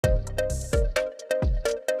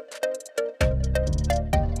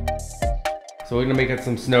So we're gonna make it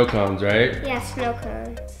some snow cones, right? Yeah, snow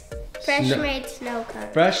cones. Fresh made snow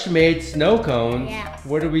cones. Fresh made snow cones? Yeah.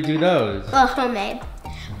 Where do we do those? Well, homemade.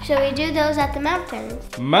 So we do those at the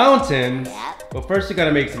mountains. Mountains? Yep. Well, first you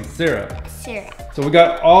gotta make some syrup. Syrup. So we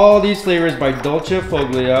got all these flavors by Dolce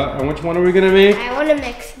Foglia. And which one are we gonna make? I wanna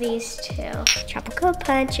mix these two. Tropical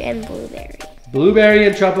punch and blueberry. Blueberry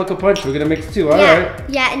and tropical punch. We're gonna mix two, all right.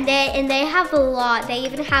 Yeah, and they have a lot. They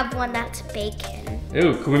even have one that's bacon.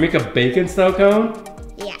 Ew, can we make a bacon snow cone?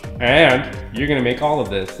 Yeah. And you're gonna make all of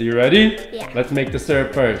this. Are you ready? Yeah. Let's make the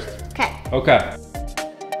syrup first. Okay. Okay.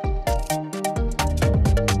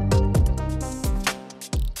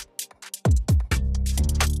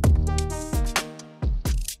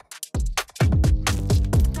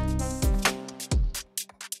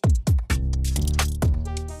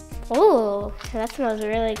 Oh, that smells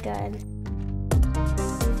really good.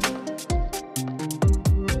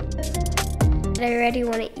 I already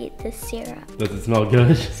want to eat this syrup. Does it smell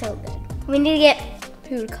good? So good. We need to get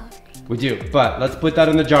food coloring. We do, but let's put that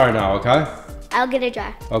in the jar now, okay? I'll get a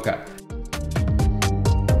jar. Okay.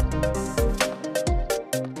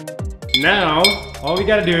 Now, all we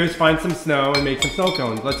gotta do is find some snow and make some snow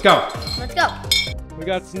cones. Let's go. Let's go. We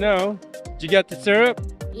got snow. Did you get the syrup?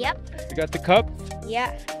 Yep. You got the cups?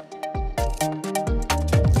 Yeah.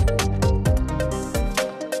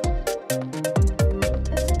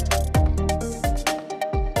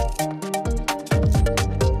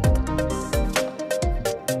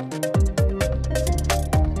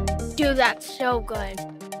 Dude, that's so good.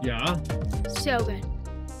 Yeah. So good.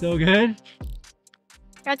 So good?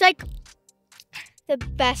 That's like the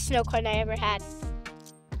best snow cone I ever had.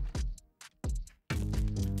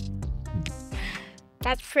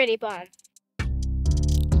 That's pretty bomb.